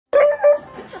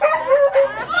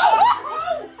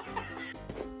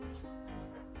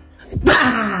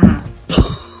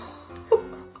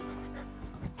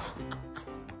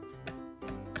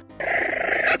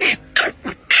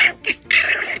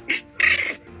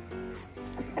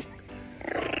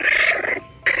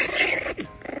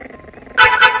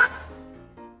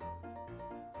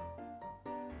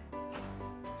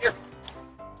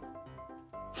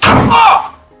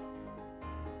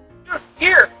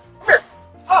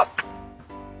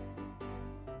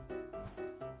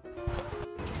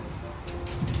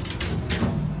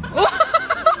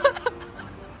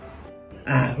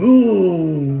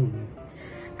Ooh.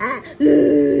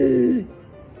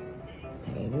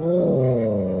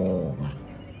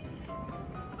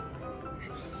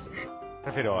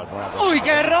 Prefiero alguna. ¡Uy,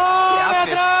 qué error!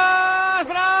 ¡Atrás!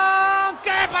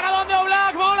 ¡Blanque! ¿Para dónde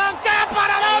Oblak? ¡Blanque!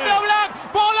 ¿Para dónde Oblak?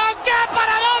 ¡Blanque!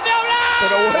 ¿Para dónde Oblak?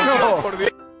 Pero bueno, por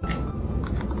Dios.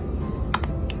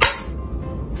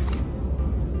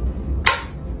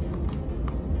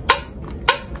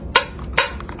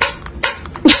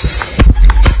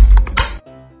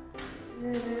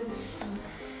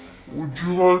 Would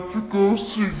you like to go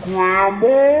see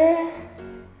Grandma?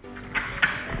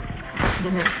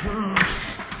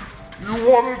 You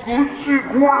wanna go see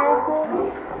Grandma?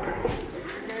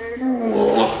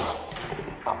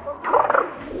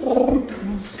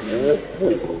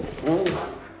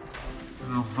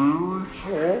 You're very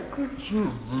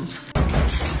talkative.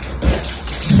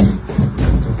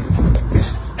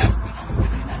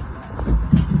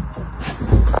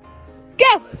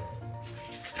 Go!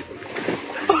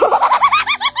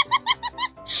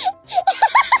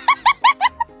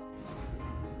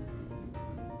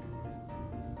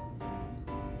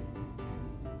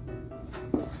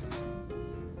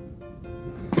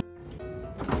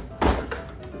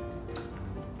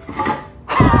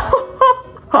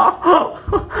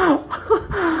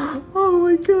 Oh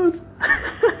my god.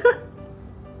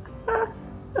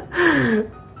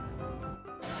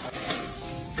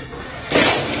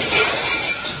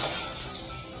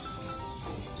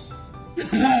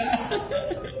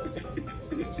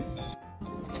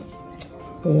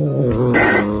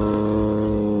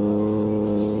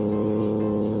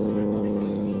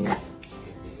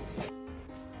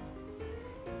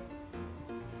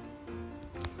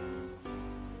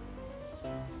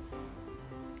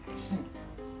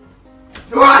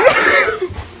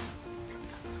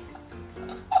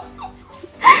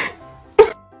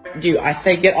 Dude, I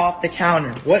say get off the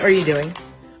counter. What are you doing?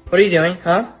 What are you doing,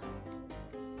 huh?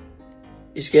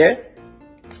 You scared?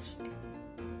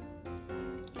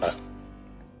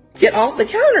 Get off the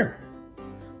counter!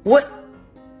 What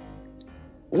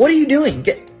are you doing?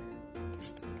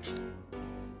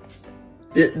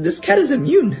 This cat is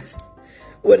immune.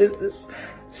 What is this?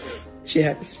 She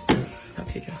has.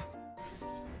 Okay, go.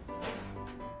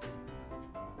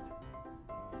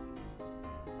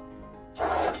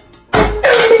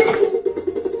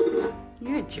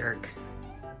 You're a jerk.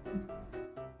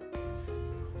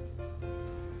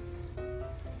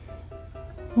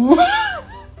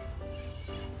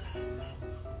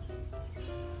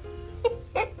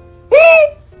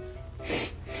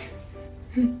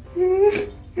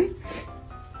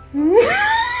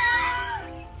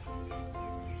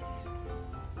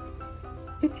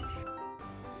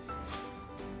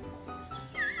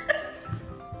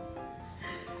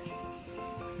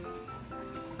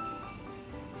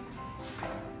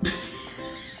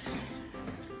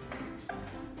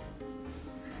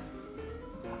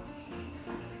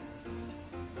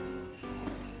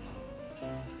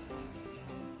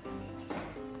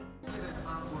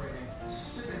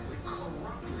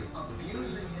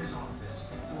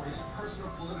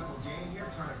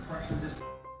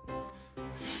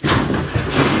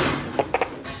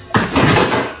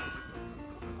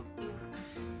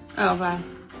 Oh, bye.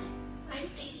 Hi,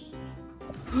 Sadie.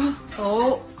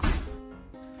 Oh.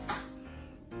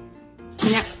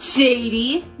 Now,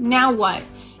 Sadie, now what?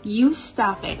 You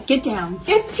stop it. Get down.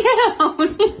 Get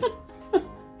down.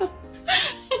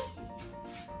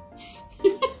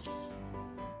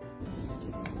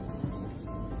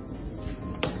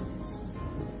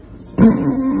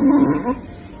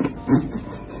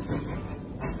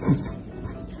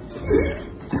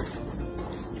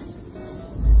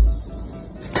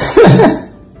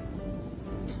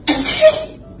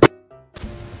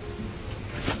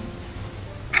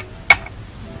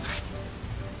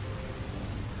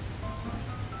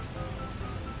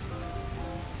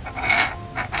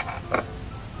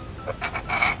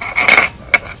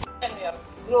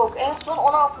 Yok, en son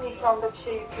 16 Nisan'da bir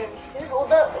şey yüklemişsiniz. O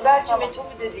da belki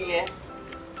metrobi diye.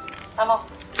 Tamam.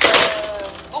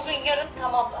 Bugün yarın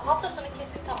tamam. Hafta sonu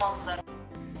kesin tamamlar.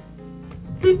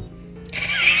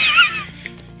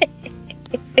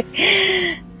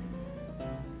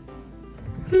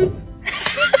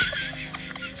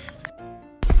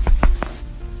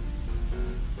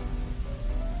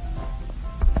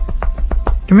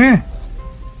 Come here.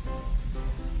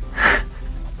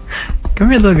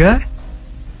 Come here, little guy.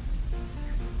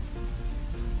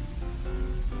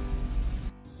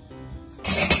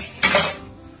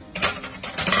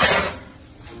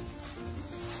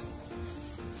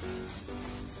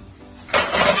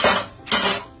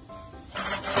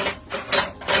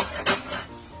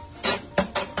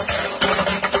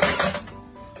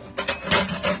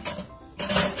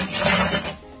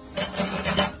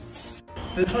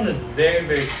 This one is very,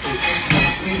 very cool.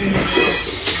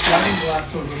 Sliding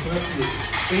glass doors, so that's the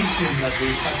atrium that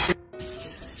they have.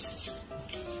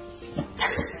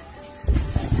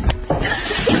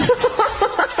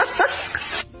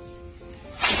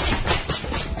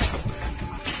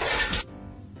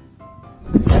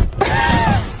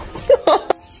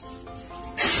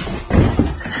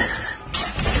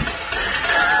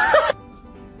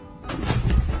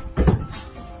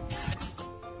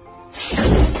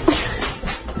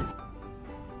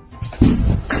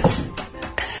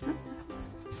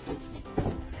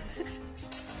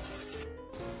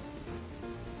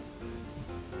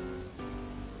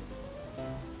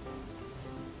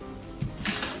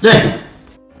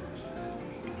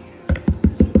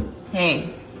 Hey.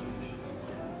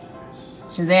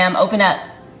 Shazam, open up.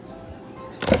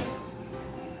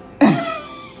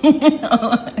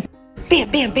 Bam,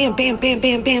 bam, bam, bam, bam,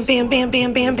 bam, bam, bam, bam,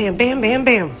 bam, bam, bam, bam, bam,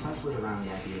 bam.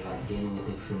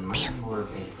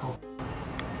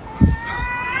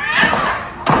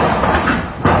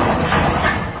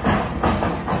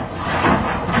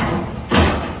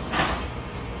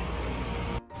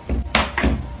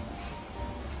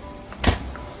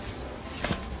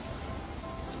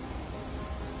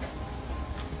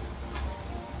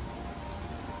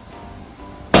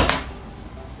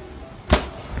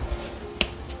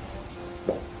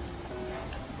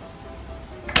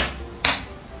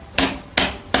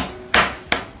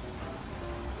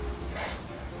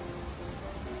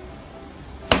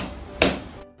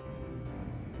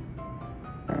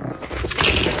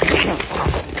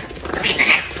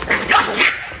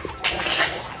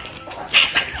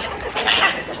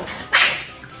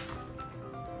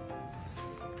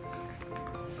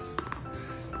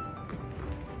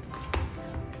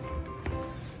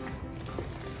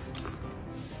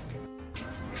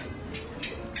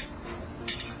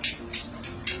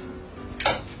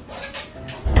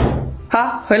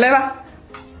 Hả? 回来吧。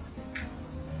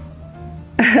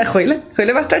回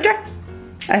来吧，这。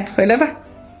哎，回来吧。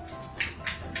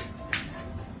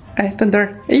哎，墩墩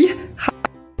儿，哎呀，好。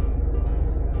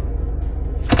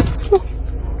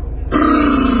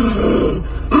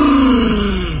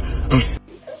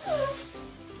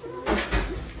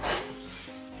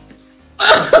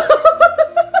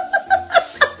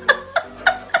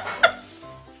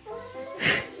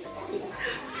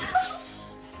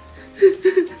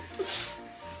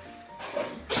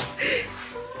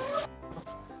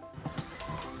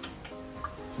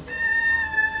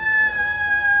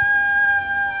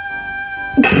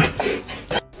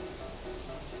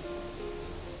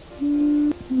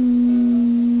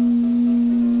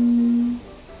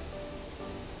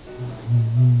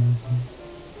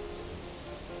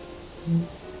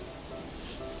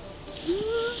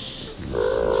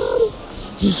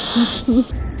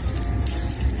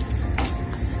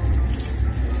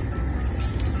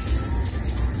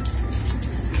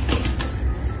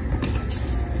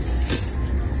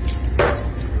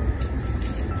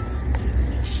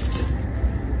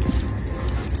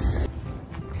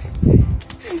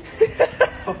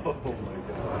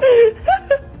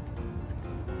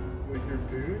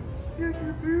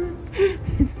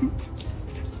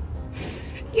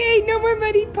Yay, no more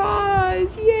muddy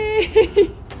paws!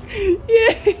 Yay!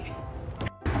 Yay!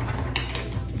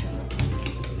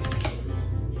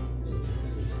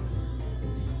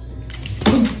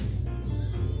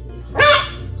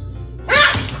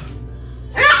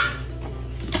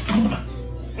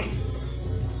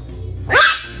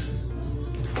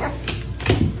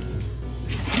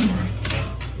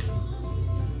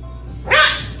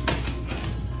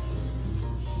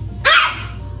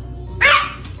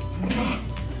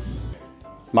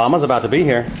 Mama's about to be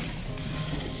here.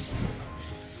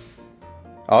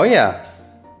 Oh yeah.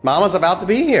 Mama's about to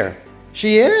be here.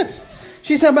 She is.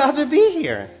 She's about to be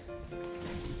here.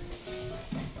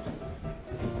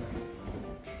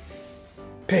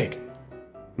 Pig.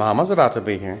 Mama's about to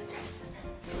be here.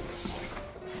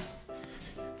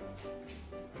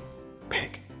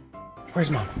 Pig. Where's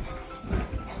Mama?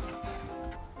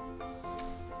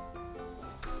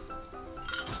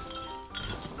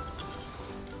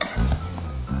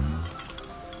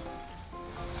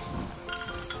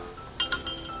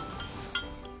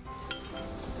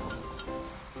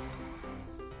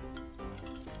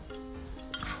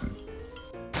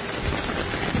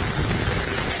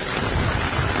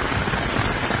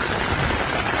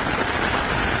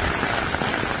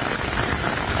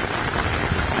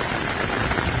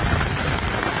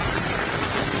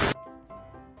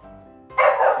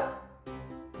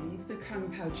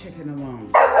 Chicken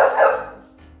alone.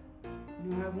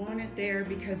 No, I want it there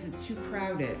because it's too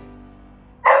crowded.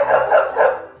 I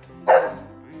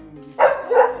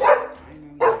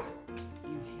know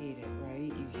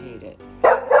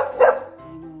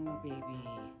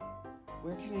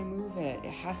Where can I move it?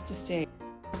 It has to stay.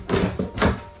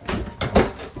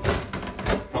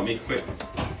 Help me quick.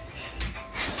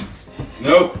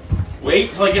 No!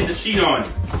 Wait till I get the sheet on.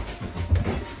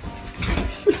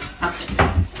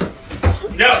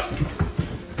 No!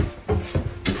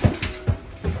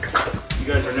 You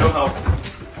guys are no help.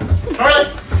 Charlie!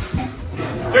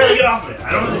 Charlie, get off of it.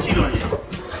 I don't have the sheet on yet.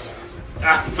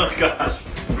 Ah, oh gosh.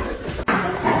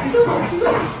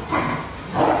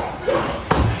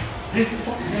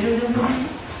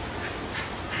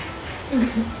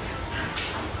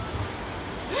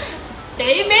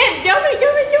 David, do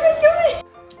it.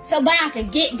 So Bianca,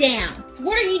 get down.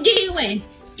 What are you doing?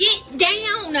 Get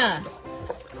down.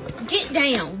 Get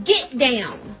down. Get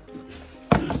down.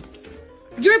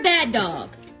 You're a bad dog.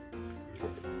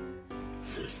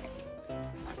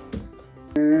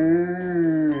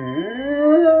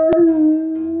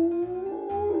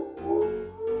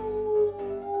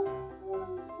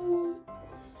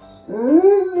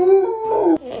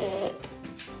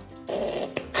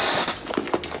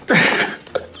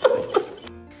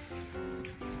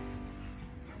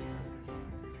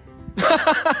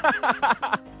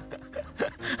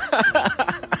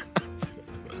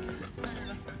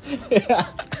 Yeah.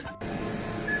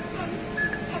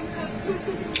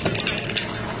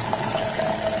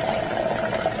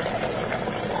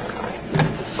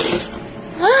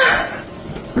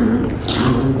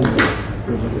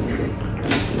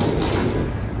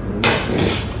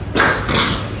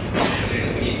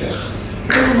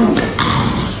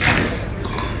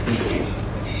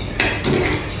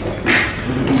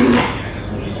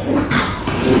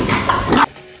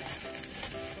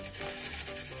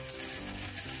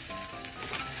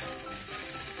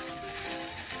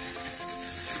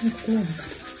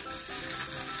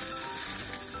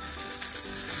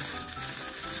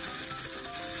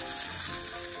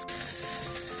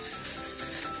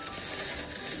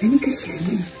 Ven que se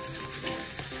ven.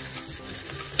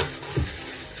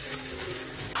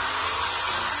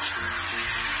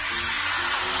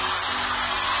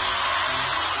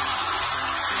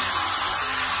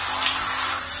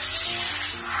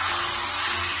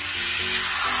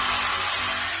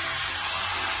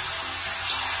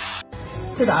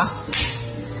 Từ đó.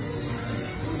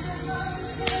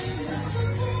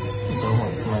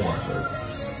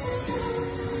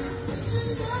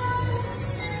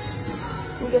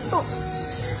 이겼어?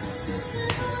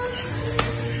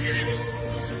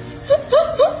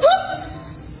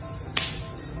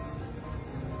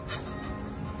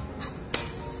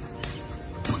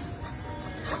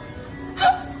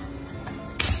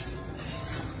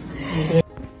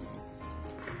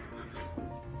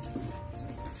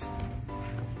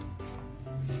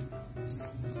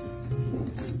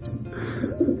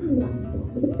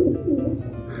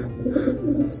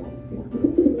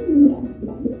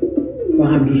 با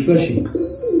هم دوست باشیم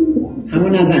همو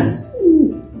نزن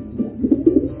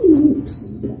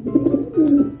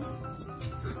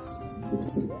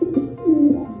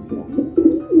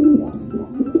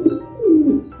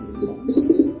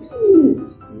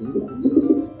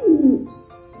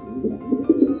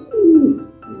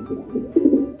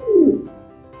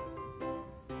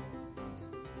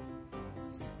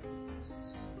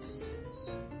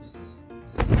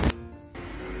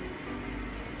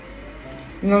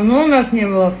Давно у нас не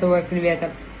было с тобой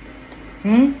креветок.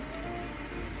 На.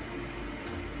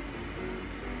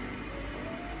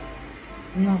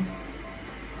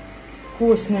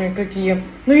 Вкусные какие.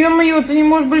 Ну ё-моё, ты не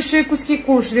можешь большие куски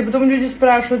кушать. И потом люди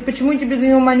спрашивают, почему тебе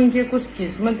даем маленькие куски.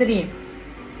 Смотри.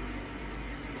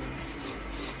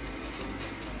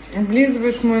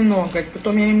 Облизываешь мой ноготь,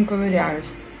 потом я им ковыряюсь.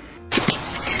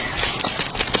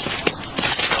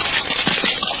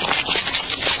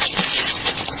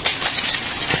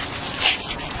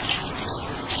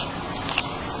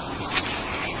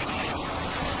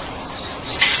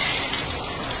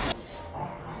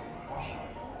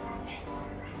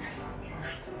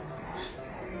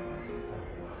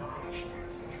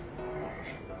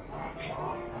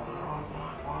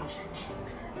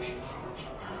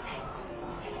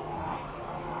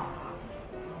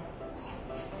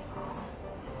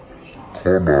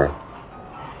 Homer.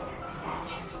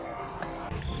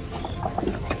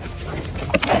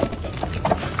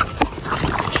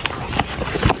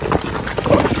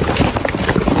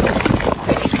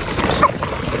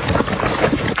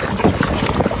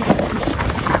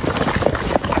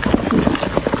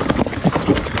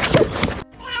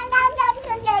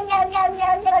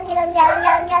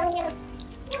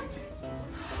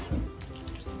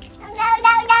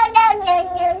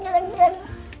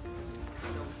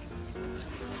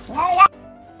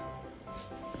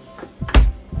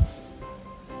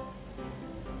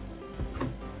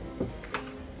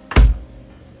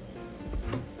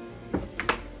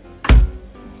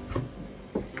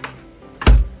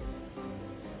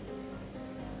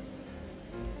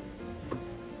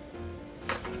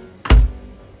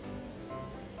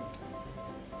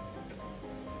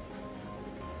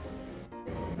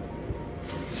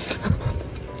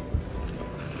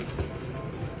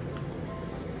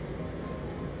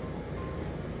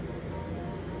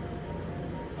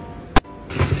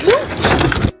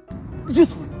 What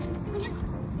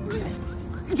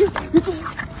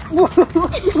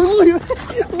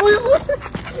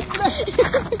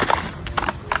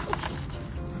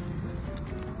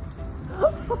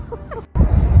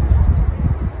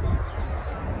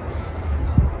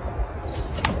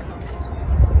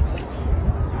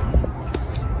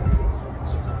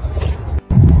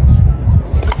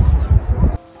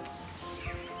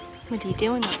are you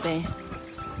doing up there?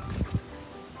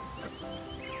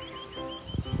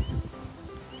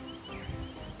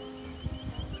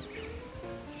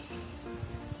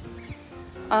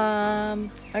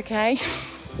 Okay.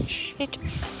 Shit.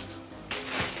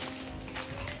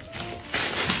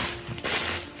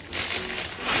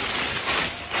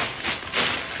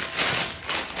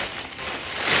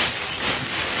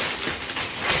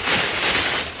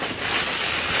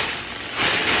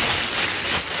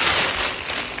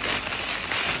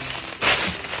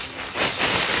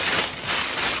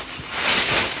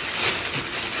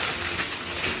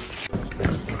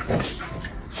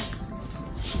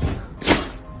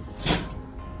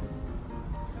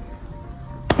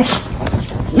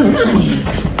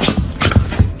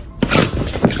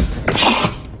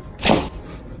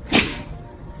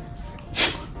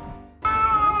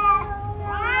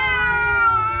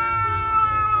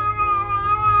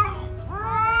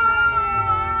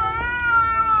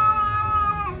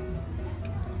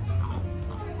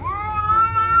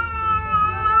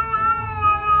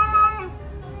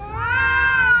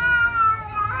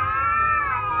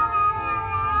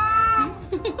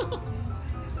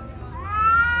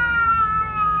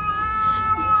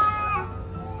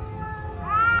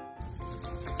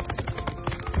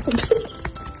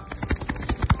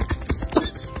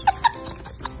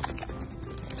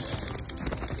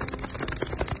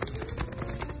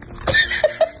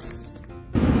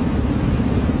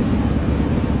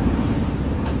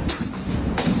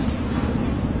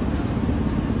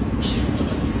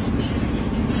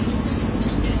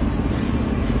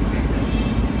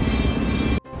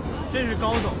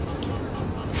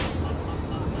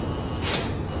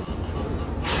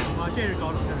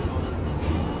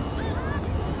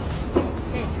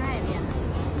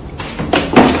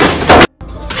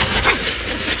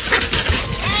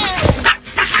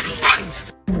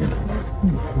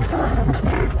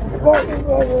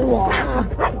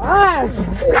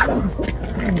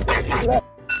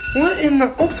 What in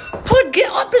the... Oh, Pud,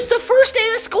 get up! It's the first day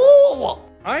of school!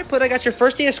 Alright, Pud, I got your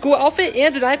first day of school outfit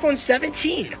and an iPhone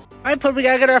 17. Alright, Pud, we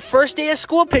gotta get our first day of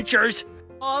school pictures.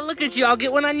 Oh, look at you. I'll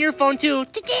get one on your phone, too.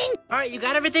 Cha-ching! Alright, you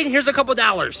got everything? Here's a couple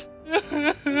dollars.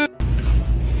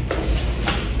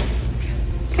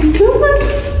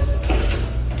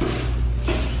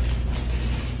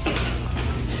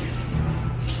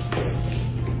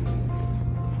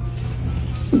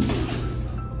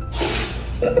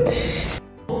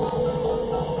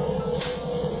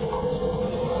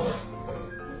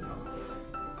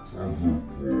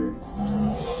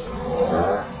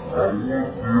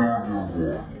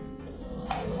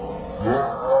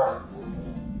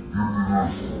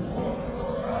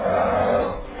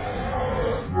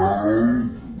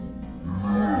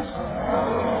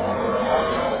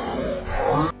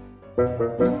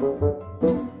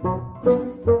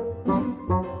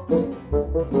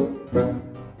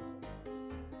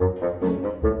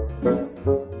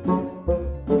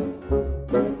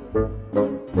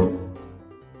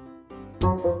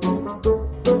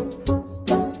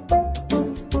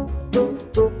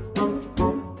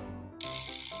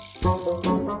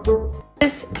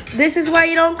 This is why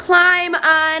you don't climb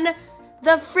on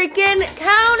the freaking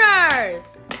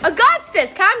counters.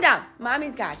 Augustus, calm down.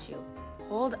 Mommy's got you.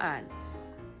 Hold on.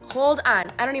 Hold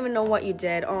on. I don't even know what you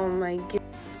did. Oh my God.